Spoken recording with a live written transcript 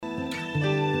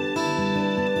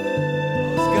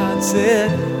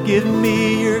said, give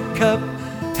me your cup,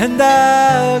 and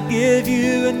I'll give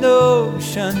you an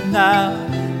ocean.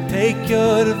 I'll take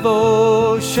your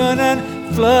devotion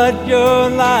and flood your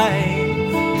life.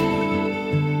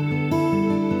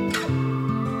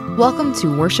 Welcome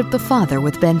to Worship the Father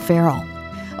with Ben Farrell.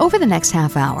 Over the next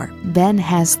half hour, Ben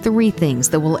has 3 things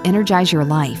that will energize your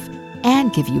life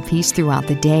and give you peace throughout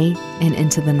the day and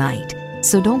into the night.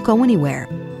 So don't go anywhere.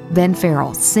 Ben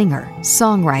Farrell, singer,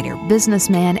 songwriter,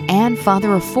 businessman, and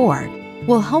father of 4,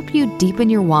 will help you deepen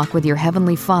your walk with your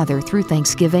Heavenly Father through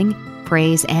thanksgiving,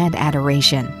 praise, and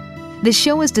adoration. This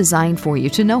show is designed for you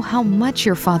to know how much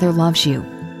your Father loves you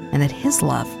and that His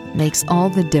love makes all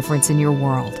the difference in your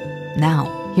world.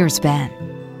 Now, here's Ben.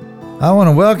 I want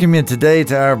to welcome you today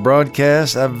to our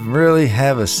broadcast. I really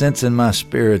have a sense in my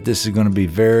spirit this is going to be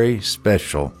very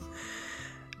special.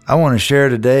 I want to share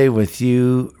today with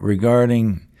you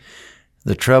regarding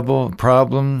the trouble,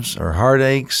 problems, or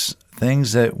heartaches,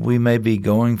 things that we may be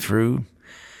going through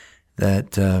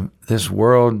that this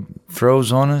world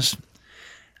throws on us.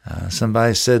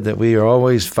 Somebody said that we are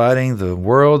always fighting the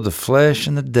world, the flesh,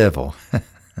 and the devil.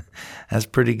 That's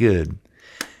pretty good.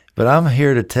 But I'm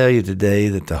here to tell you today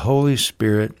that the Holy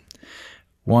Spirit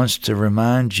wants to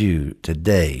remind you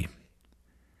today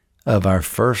of our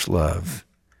first love.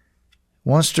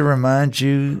 Wants to remind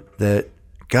you that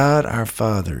God our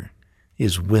Father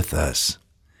is with us.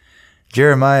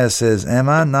 Jeremiah says, am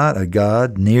I not a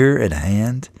God near at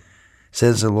hand,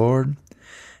 says the Lord?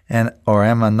 Or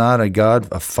am I not a God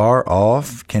afar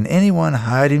off? Can anyone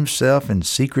hide himself in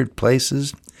secret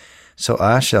places so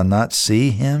I shall not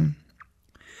see him?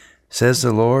 Says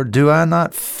the Lord, do I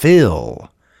not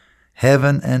fill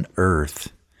heaven and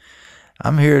earth?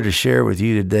 I'm here to share with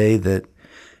you today that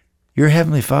your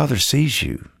Heavenly Father sees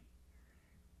you.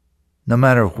 No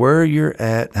matter where you're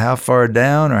at, how far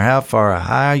down or how far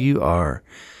high you are,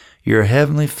 your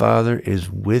Heavenly Father is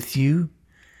with you.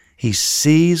 He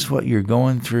sees what you're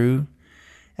going through,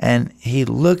 and He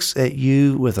looks at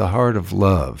you with a heart of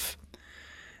love.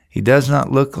 He does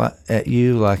not look at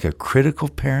you like a critical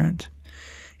parent.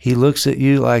 He looks at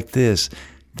you like this.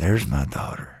 There's my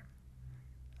daughter.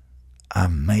 I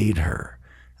made her.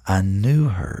 I knew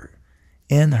her.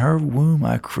 In her womb,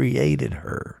 I created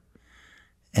her.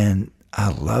 And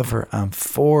I love her. I'm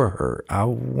for her. I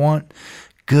want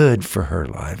good for her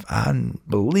life. I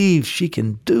believe she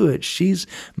can do it. She's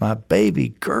my baby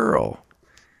girl.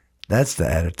 That's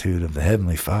the attitude of the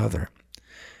Heavenly Father.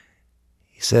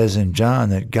 He says in John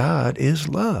that God is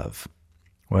love.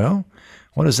 Well,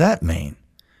 what does that mean?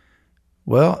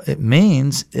 Well, it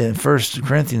means in 1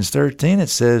 Corinthians 13, it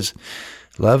says,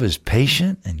 love is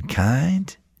patient and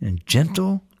kind and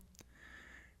gentle.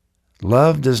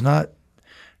 Love is not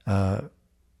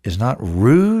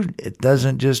rude. It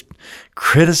doesn't just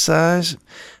criticize.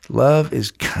 Love is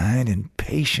kind and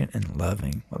patient and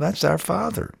loving. Well, that's our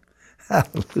Father.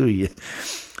 Hallelujah.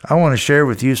 I want to share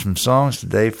with you some songs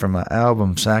today from my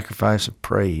album, Sacrifice of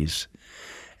Praise.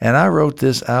 And I wrote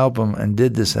this album and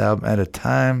did this album at a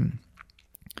time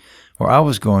where I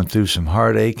was going through some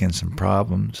heartache and some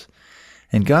problems.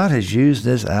 And God has used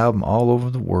this album all over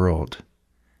the world.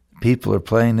 People are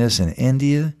playing this in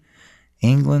India,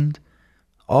 England,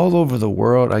 all over the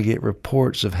world. I get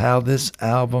reports of how this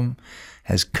album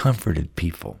has comforted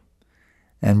people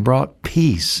and brought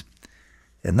peace.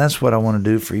 And that's what I want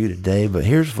to do for you today. But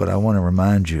here's what I want to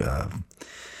remind you of.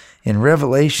 In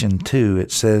Revelation 2,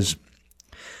 it says,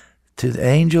 to the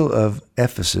angel of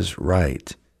Ephesus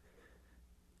write,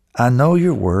 I know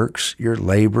your works, your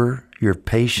labor, your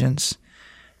patience,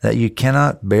 that you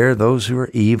cannot bear those who are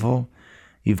evil.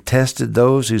 You've tested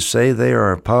those who say they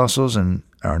are apostles and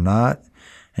are not,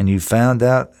 and you found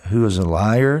out who is a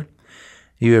liar.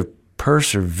 You have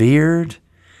persevered,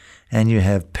 and you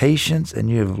have patience, and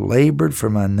you have labored for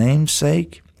my name's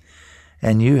sake,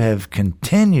 and you have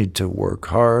continued to work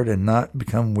hard and not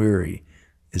become weary.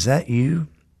 Is that you?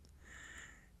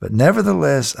 But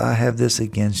nevertheless, I have this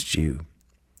against you,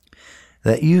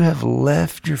 that you have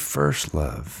left your first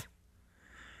love.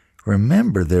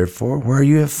 Remember, therefore, where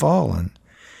you have fallen,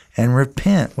 and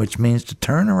repent, which means to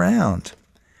turn around,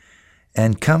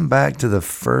 and come back to the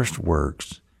first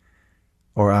works,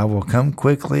 or I will come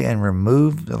quickly and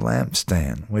remove the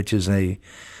lampstand, which is a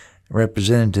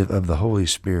representative of the Holy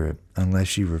Spirit,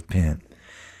 unless you repent.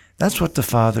 That's what the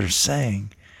Father's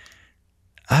saying.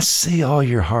 I see all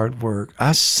your hard work.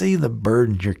 I see the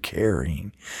burden you're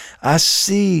carrying. I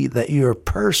see that you are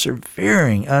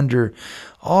persevering under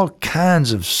all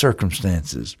kinds of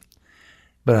circumstances.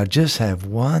 But I just have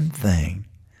one thing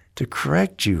to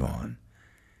correct you on.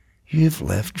 You've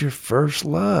left your first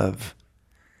love.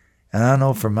 And I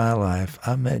know for my life,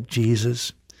 I met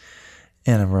Jesus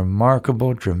in a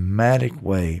remarkable, dramatic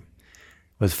way.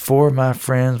 With 4 of my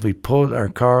friends, we pulled our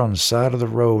car on the side of the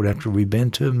road after we'd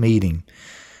been to a meeting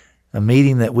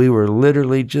that we were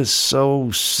literally just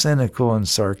so cynical and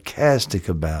sarcastic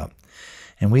about.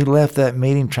 And we left that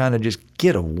meeting trying to just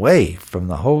get away from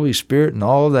the Holy Spirit and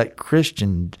all that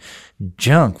Christian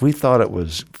junk. We thought it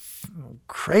was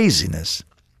craziness.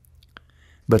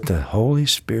 But the Holy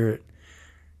Spirit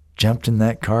jumped in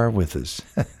that car with us.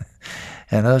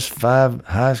 And us 5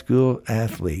 high school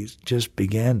athletes just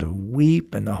began to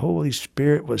weep, and the Holy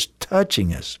Spirit was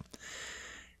touching us.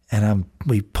 And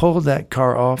we pulled that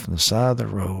car off on the side of the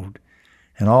road,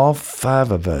 and all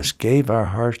 5 of us gave our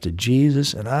hearts to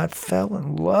Jesus, and I fell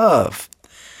in love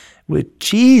with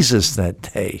Jesus that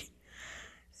day.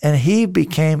 And he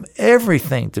became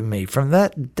everything to me. From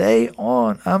that day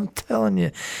on, I'm telling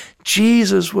you,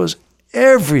 Jesus was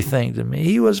everything to me.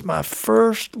 He was my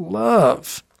first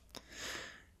love.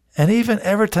 And even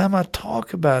every time I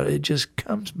talk about it, it just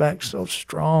comes back so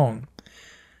strong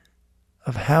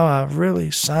of how I really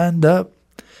signed up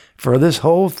for this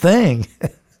whole thing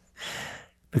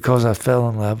because I fell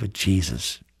in love with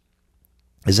Jesus.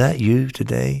 Is that you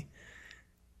today?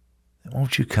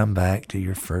 Won't you come back to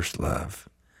your first love?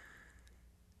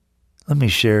 Let me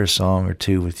share a song or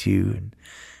two with you. And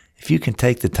if you can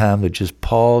take the time to just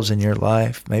pause in your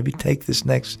life, maybe take this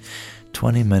next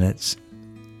 20 minutes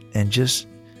and just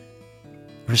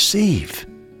receive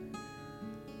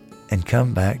and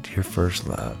come back to your first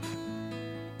love.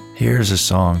 Here's a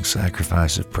song,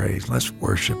 Sacrifice of Praise. Let's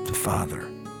worship the Father.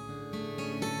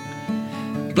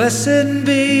 Blessed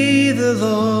be the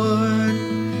Lord,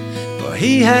 for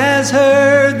he has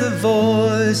heard the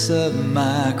voice of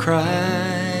my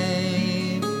cry.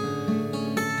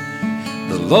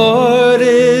 The Lord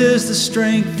is the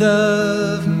strength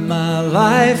of my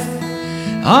life,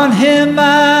 on him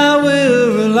I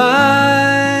will rely.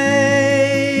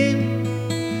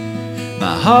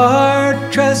 My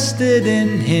heart trusted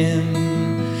in him,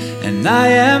 and I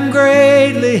am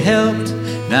greatly helped.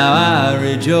 Now I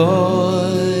rejoice,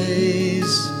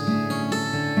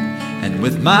 and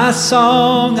with my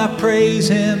song I praise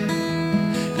him,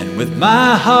 and with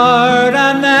my heart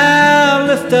I now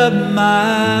lift up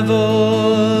my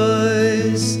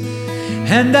voice,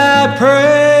 and I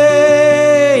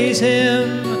praise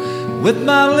him. With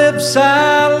my lips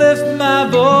I lift my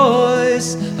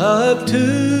voice up to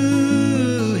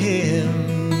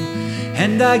him,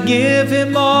 and I give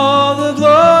him all the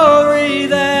glory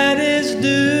that is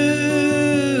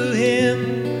due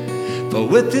him. For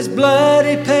with his blood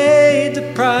he paid the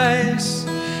price,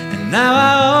 and now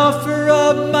I offer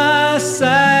up my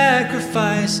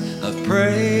sacrifice of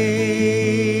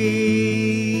praise.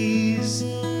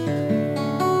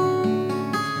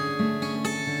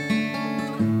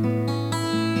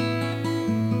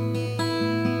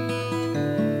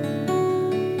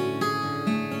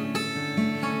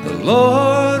 The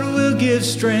Lord will give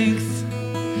strength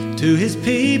to his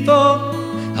people.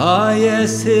 Oh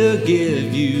yes, he'll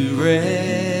give you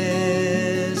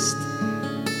rest.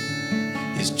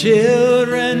 His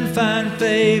children find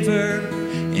favor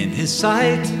in his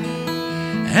sight,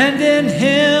 and in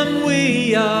him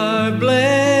we are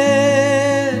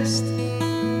blessed.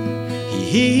 He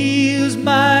heals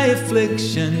my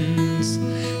afflictions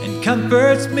and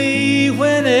comforts me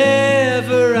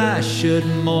whenever I should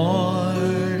mourn.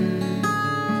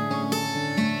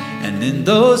 And in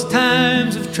those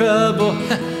times of trouble,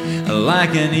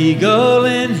 like an eagle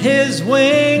in his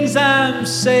wings, I'm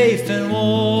safe and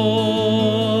warm.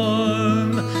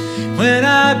 When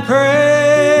I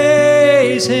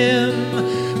praise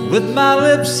him, with my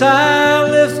lips I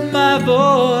lift my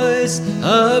voice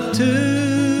up to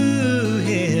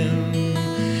him,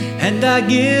 and I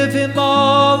give him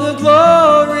all the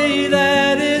glory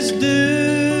that is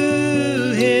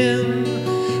due him.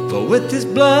 For with his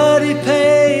blood he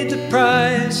paid the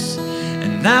price,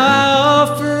 and now I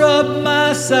offer up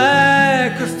my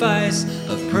sacrifice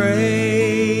of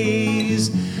praise.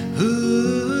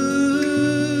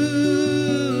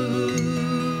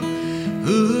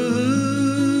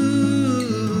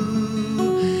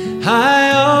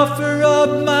 I offer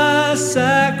up my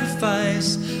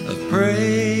sacrifice of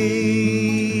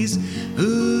praise.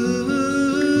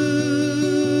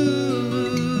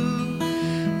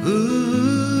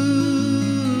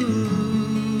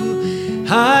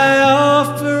 I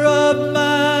offer up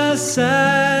my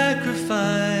sacrifice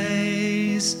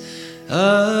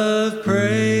of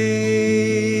praise.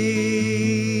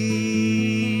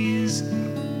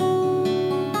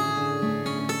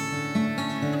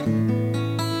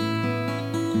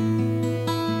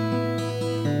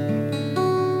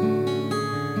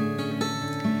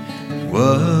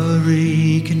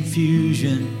 worry,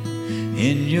 confusion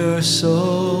in your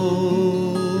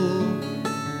soul.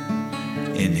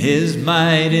 In His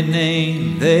mighty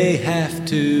name they have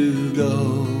to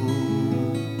go.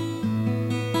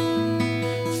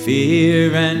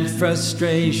 Fear and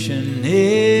frustration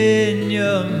in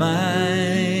your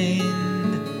mind,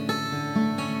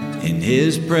 in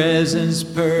His presence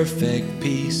perfect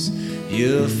peace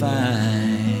you'll find.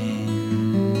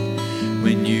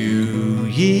 When you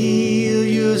yield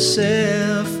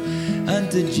yourself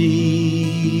unto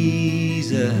Jesus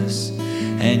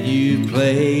and you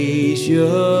place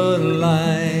your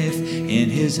life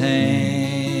in His hands,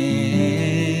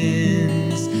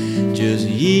 just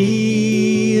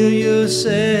yield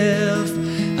yourself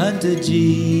unto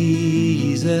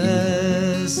Jesus.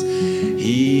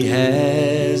 He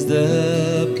has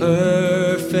the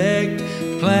perfect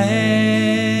plan.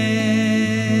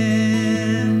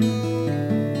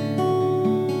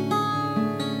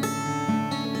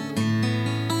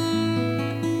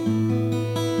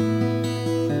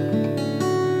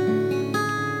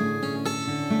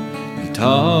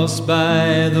 Tossed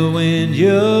by the wind,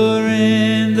 you're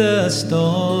in the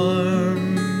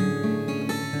storm,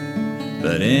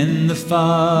 but in the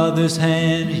Father's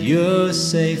hand you're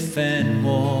safe and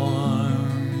warm.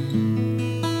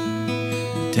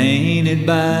 Tainted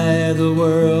by the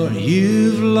world,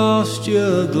 you've lost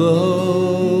your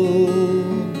glow,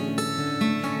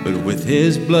 but with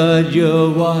His blood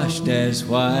you're washed as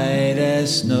white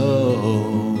as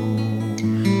snow.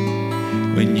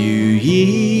 When you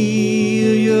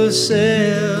yield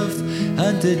yourself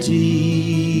unto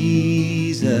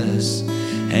Jesus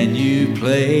and you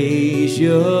place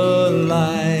your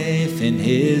life in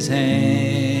His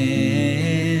hands,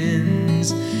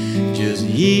 just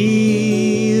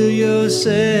yield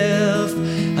yourself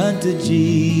unto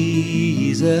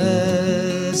Jesus.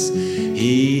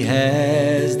 He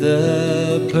has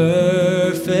the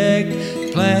perfect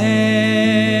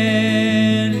plan.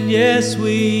 Yes,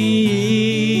 we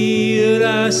yield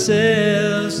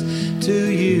ourselves to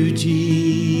you,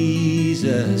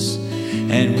 Jesus,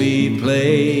 and we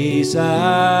place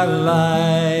our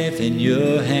life in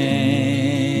your hands.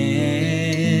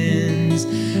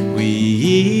 We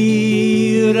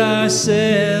yield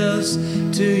ourselves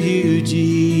to you,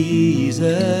 Jesus.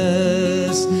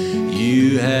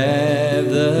 You have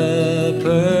the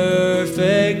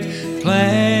perfect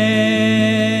plan.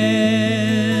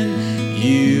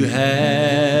 You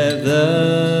have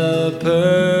the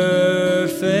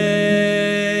perfect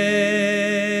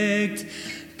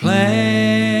plan.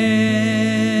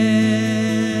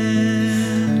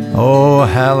 Oh,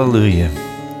 hallelujah.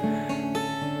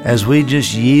 As we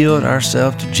just yield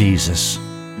ourselves to Jesus,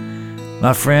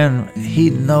 my friend,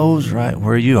 He knows right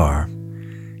where you are.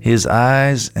 His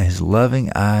eyes, His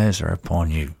loving eyes are upon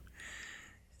you.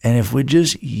 And if we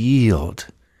just yield,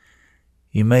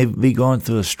 you may be going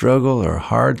through a struggle or a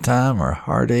hard time or a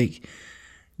heartache,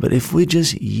 but if we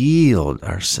just yield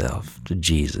ourselves to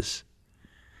Jesus,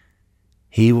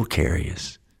 He will carry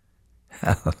us.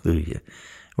 Hallelujah.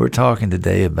 We're talking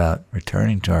today about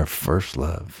returning to our first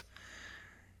love.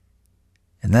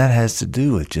 And that has to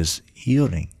do with just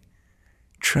yielding,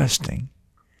 trusting,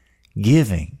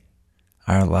 giving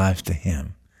our life to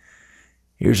Him.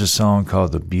 Here's a song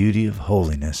called The Beauty of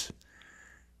Holiness,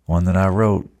 one that I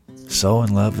wrote so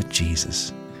in love with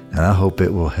Jesus, and I hope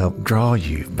it will help draw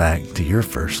you back to your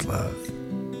first love.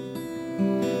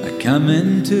 I come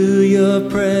into your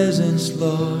presence,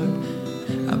 Lord.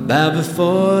 I bow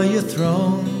before your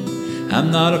throne.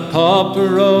 I'm not a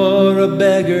pauper or a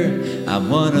beggar, I'm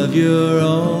one of your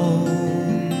own.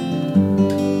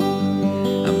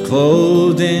 I'm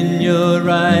clothed in your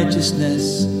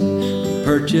righteousness,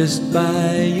 purchased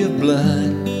by your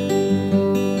blood.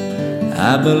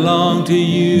 I belong to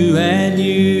you and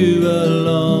you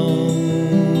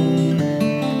alone.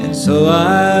 And so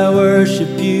I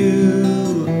worship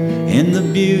you in the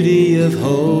beauty of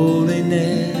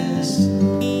holiness.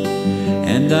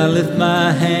 And I lift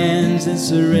my hands and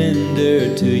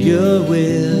surrender to your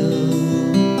will.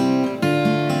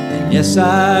 And yes,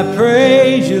 I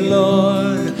praise you,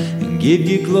 Lord, and give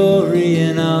you glory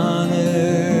and honor.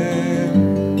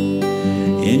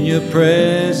 In your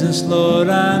presence, Lord,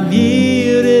 I'm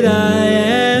yielded, I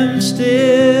am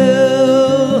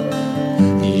still.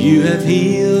 You have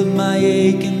healed my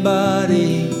aching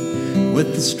body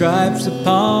with the stripes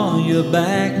upon your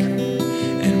back.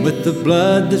 And with the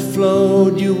blood that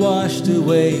flowed, you washed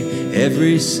away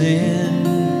every sin.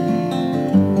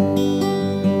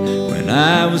 When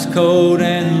I was cold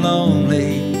and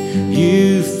lonely,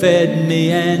 you fed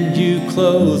me and you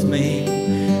clothed me.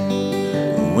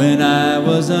 When I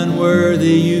was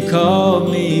unworthy, you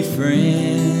called me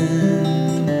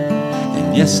friend.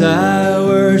 And yes, I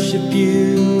worship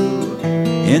you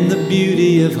in the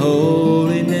beauty of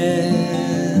holiness.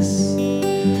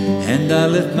 And I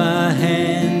lift my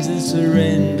hands and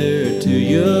surrender to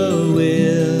your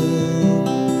will.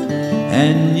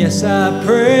 And yes, I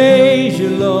praise you,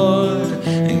 Lord,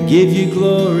 and give you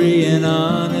glory and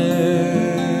honor.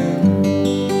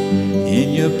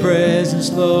 In your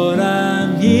presence, Lord,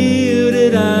 I'm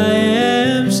yielded, I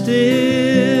am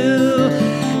still.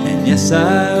 And yes,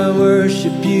 I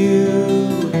worship you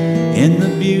in the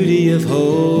beauty of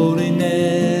holiness.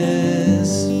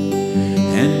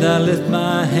 And I lift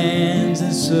my hands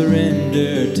and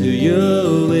surrender to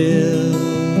your will.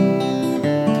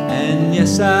 And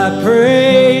yes, I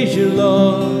praise you,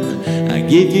 Lord, I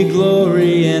give you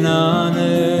glory and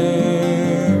honor.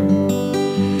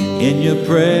 In your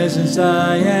presence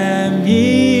I am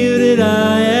yielded,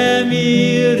 I am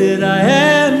yielded, I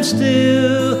am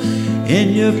still.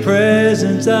 In your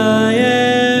presence I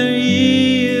am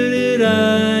yielded,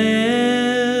 I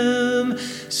am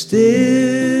still.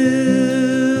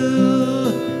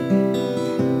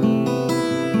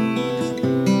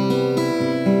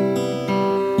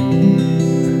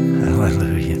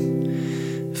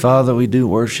 Hallelujah. Father, we do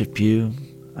worship you.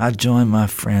 I join my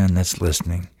friend that's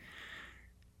listening.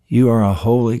 You are a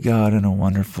holy God and a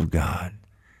wonderful God.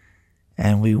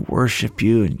 And we worship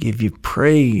you and give you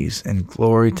praise and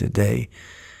glory today.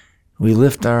 We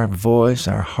lift our voice,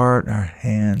 our heart, our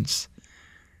hands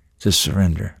to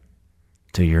surrender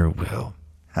to your will.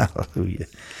 Hallelujah.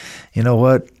 You know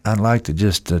what? I'd like to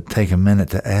just take a minute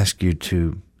to ask you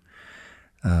to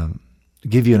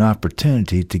give you an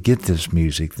opportunity to get this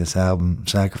music, this album,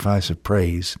 Sacrifice of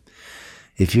Praise.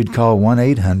 If you'd call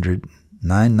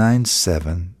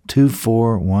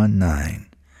 1-800-997-2419.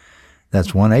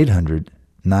 That's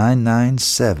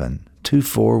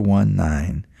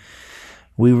 1-800-997-2419.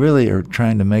 We really are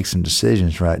trying to make some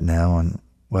decisions right now on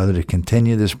whether to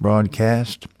continue this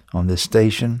broadcast on this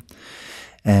station.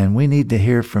 And we need to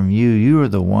hear from you. You are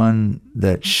the one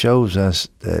that shows us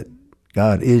that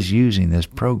God is using this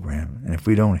program. And if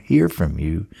we don't hear from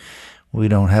you, we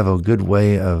don't have a good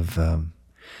way of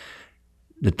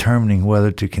determining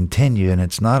whether to continue. And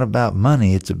it's not about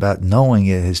money. It's about knowing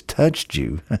it has touched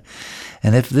you.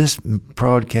 And if this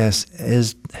broadcast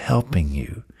is helping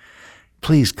you,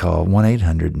 please call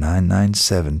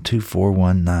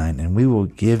 1-800-997-2419, and we will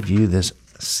give you this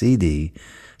CD,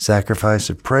 Sacrifice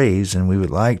of Praise. And we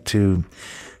would like to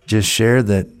just share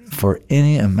that for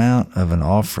any amount of an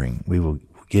offering, we will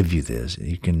give you this.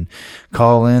 You can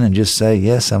call in and just say,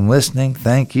 yes, I'm listening,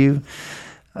 thank you.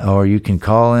 Or you can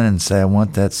call in and say, I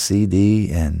want that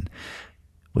CD, and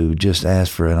we would just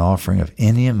ask for an offering of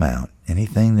any amount,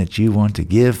 anything that you want to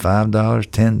give, $5,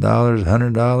 $10,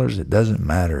 $100, it doesn't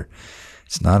matter.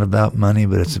 It's not about money,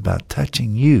 but it's about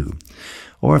touching you.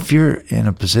 Or if you're in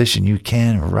a position you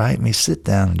can write me, sit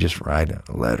down and just write a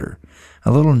letter.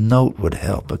 A little note would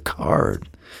help, a card,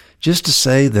 just to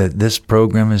say that this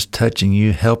program is touching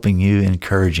you, helping you,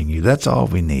 encouraging you. That's all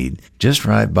we need. Just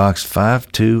write Box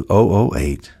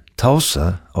 52008,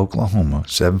 Tulsa, Oklahoma,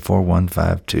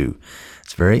 74152.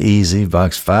 It's very easy.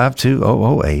 Box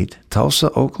 52008,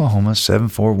 Tulsa, Oklahoma,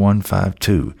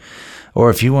 74152.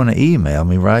 Or if you want to email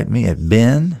me, write me at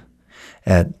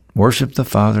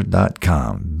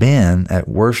ben@worshipthefather.com.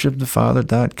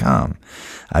 ben@worshipthefather.com.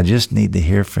 I just need to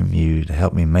hear from you to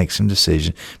help me make some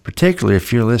decisions, particularly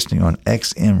if you're listening on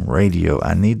XM Radio.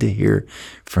 I need to hear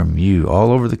from you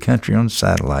all over the country on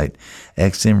satellite,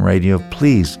 XM Radio.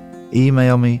 Please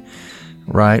email me,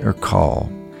 write, or call.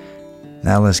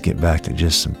 Now let's get back to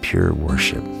just some pure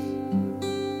worship.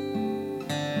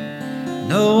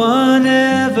 No one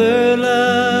ever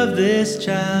loved this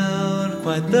child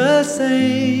quite the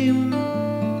same.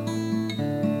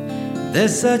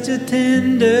 There's such a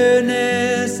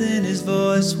tenderness in his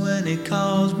voice when he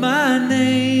calls my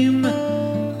name.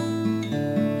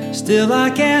 Still I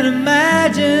can't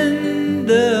imagine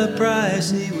the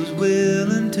price he was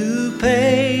willing to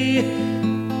pay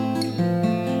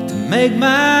to make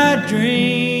my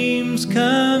dreams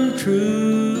come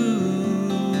true.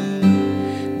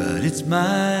 But it's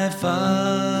my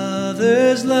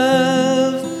Father's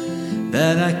love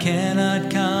that I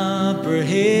cannot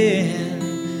comprehend.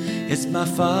 It's my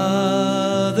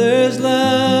Father's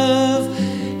love.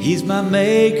 He's my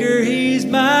maker, He's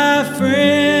my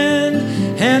friend.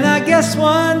 And I guess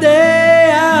one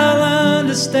day I'll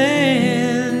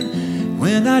understand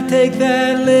when I take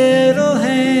that little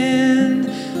hand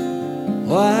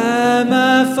why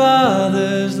my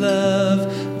Father's love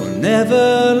will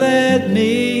never let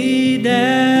me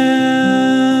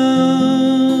down.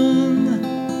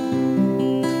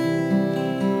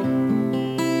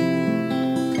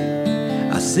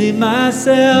 see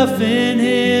myself in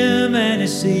him, and he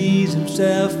sees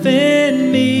himself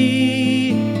in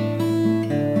me.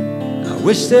 I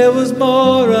wish there was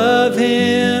more of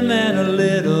him and a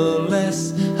little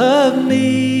less of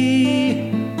me.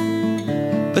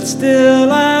 But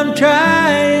still I'm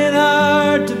trying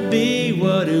hard to be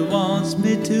what he wants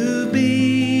me to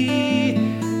be.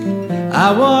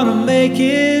 I want to make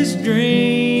his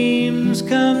dreams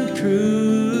come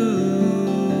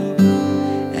true.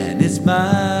 And it's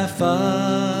my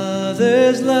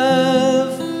Father's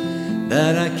love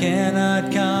that I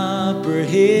cannot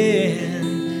comprehend.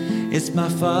 It's my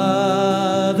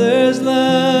Father's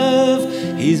love.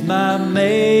 He's my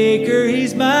maker,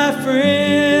 he's my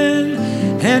friend.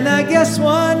 And I guess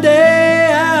one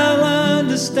day I'll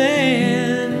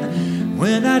understand,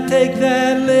 when I take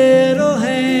that little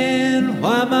hand,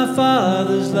 why my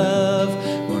Father's love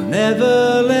will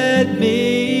never let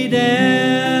me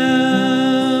down.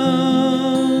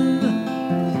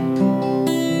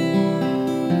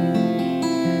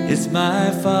 It's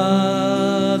my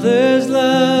Father's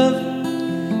love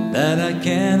that I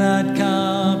cannot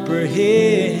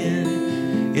comprehend.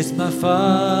 It's my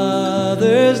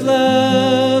Father's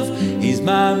love. He's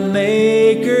my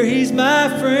maker, he's my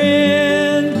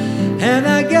friend. And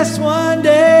I guess one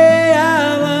day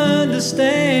I'll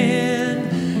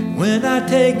understand, when I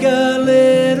take a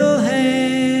little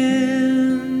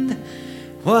hand,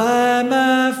 why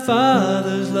my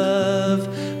Father's love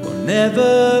will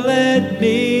never let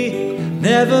me,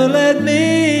 never let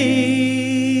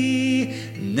me,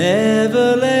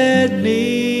 never let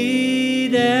me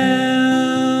down.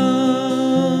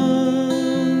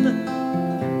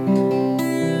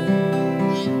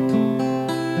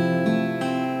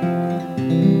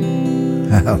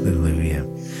 Hallelujah.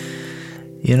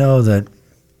 You know that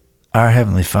our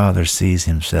Heavenly Father sees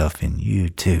himself in you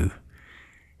too.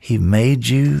 He made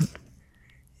you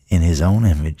in his own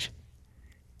image,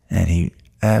 and he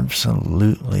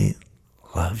absolutely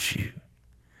loves you.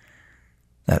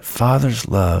 That Father's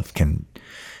love can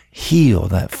heal.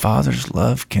 That Father's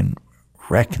love can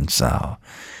reconcile.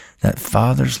 That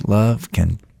Father's love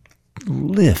can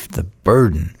lift the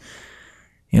burden.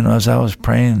 You know, as I was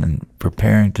praying and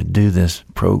preparing to do this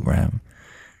program,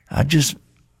 I just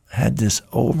had this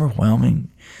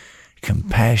overwhelming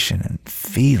compassion and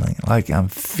feeling, like I'm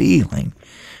feeling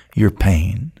your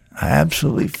pain. I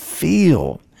absolutely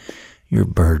feel your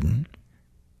burden.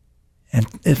 And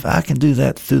if I can do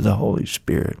that through the Holy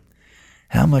Spirit,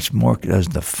 how much more does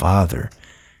the Father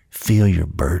feel your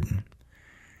burden?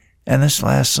 And this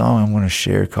last song I want to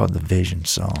share, called the Vision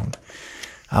Song,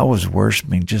 I was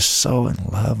worshiping, just so in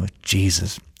love with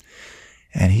Jesus.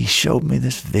 And he showed me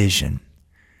this vision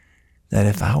that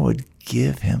if I would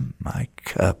give him my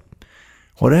cup,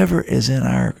 whatever is in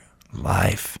our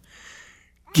life,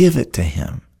 give it to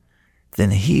him,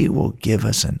 then he will give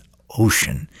us an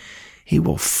ocean. He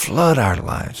will flood our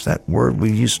lives. That word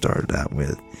you started out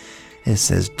with, it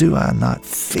says, do I not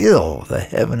fill the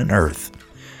heaven and earth?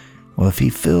 Well, if he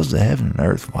fills the heaven and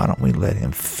earth, why don't we let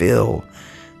him fill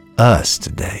us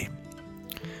today?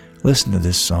 Listen to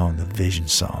this song, the Vision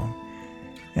Song.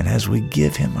 And as we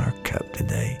give him our cup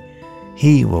today,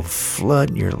 he will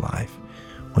flood your life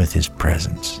with his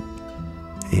presence.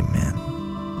 Amen.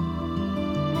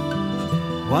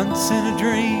 Once in a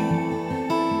dream,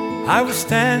 I was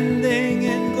standing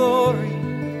in glory.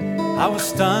 I was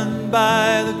stunned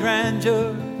by the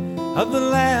grandeur of the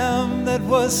Lamb that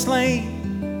was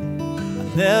slain. I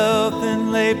knelt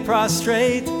and lay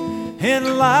prostrate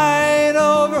in light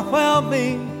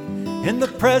overwhelming. In the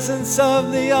presence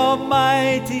of the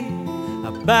Almighty, I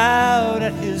bowed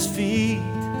at his feet.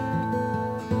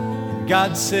 And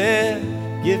God said,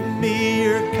 give me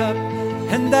your cup,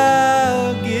 and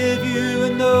I'll give you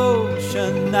an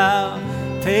ocean now.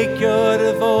 Take your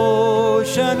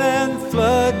devotion and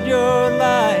flood your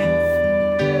life.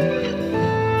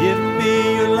 Give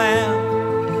me your lamp,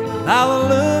 and I'll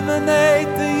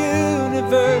illuminate the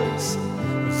universe.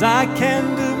 'Cause I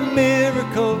can do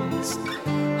miracles.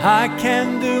 I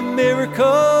can do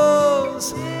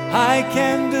miracles. I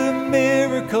can do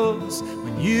miracles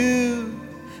when you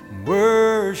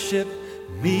worship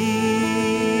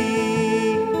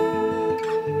me.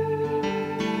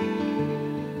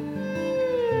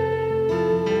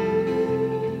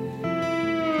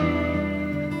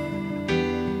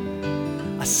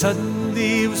 I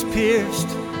suddenly was pierced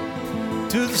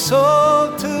to the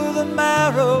soul, to the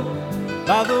marrow,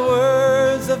 by the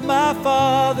words of my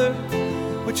Father,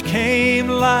 which came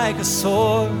like a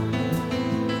sword.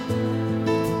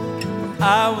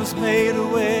 I was made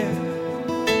aware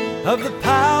of the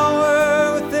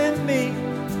power within me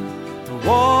to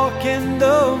walk in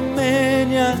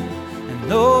dominion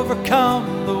and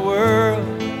overcome the world.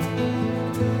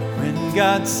 When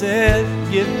God said,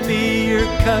 give me your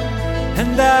cup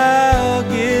and I'll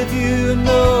give you an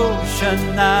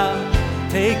ocean. I'll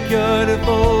take your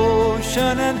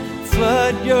devotion and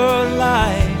flood your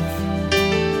life.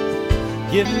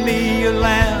 Give me your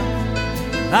lamp,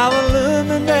 I'll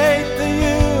illuminate the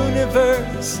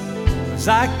universe. 'Cause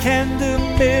I can do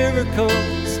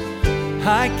miracles,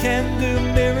 I can do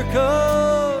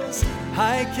miracles,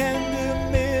 I can do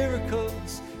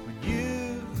miracles when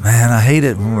you... Man, I hate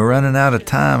it when we're running out of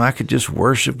time. I could just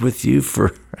worship with you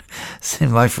for,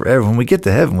 seems like forever. When we get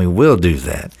to heaven, we will do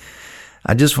that.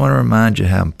 I just want to remind you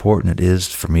how important it is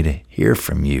for me to hear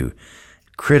from you.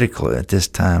 Critical at this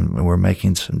time when we're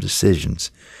making some decisions.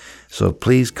 So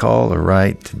please call or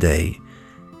write today,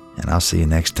 and I'll see you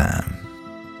next time.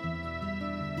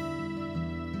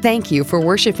 Thank you for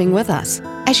worshiping with us.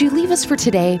 As you leave us for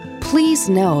today, please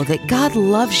know that God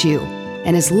loves you,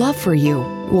 and His love for you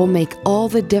will make all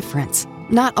the difference,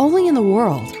 not only in the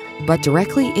world, but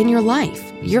directly in your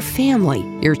life, your family,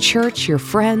 your church, your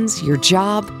friends, your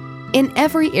job, in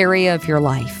every area of your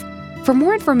life. For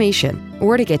more information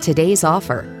or to get today's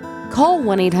offer, call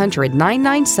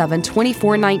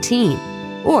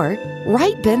 1-800-997-2419 or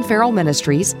write Ben Farrell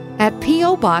Ministries at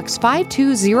P.O. Box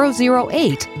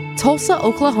 52008, Tulsa,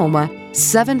 Oklahoma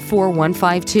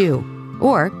 74152,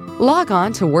 or log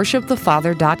on to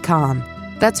worshipthefather.com.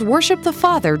 That's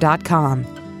worshipthefather.com.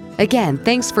 Again,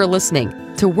 thanks for listening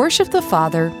to Worship the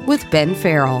Father with Ben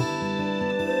Farrell.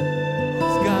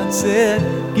 God said,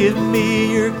 give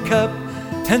me your cup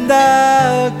and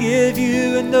I'll give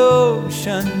you an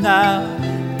ocean. I'll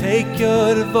take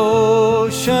your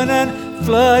devotion and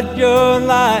flood your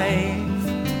life.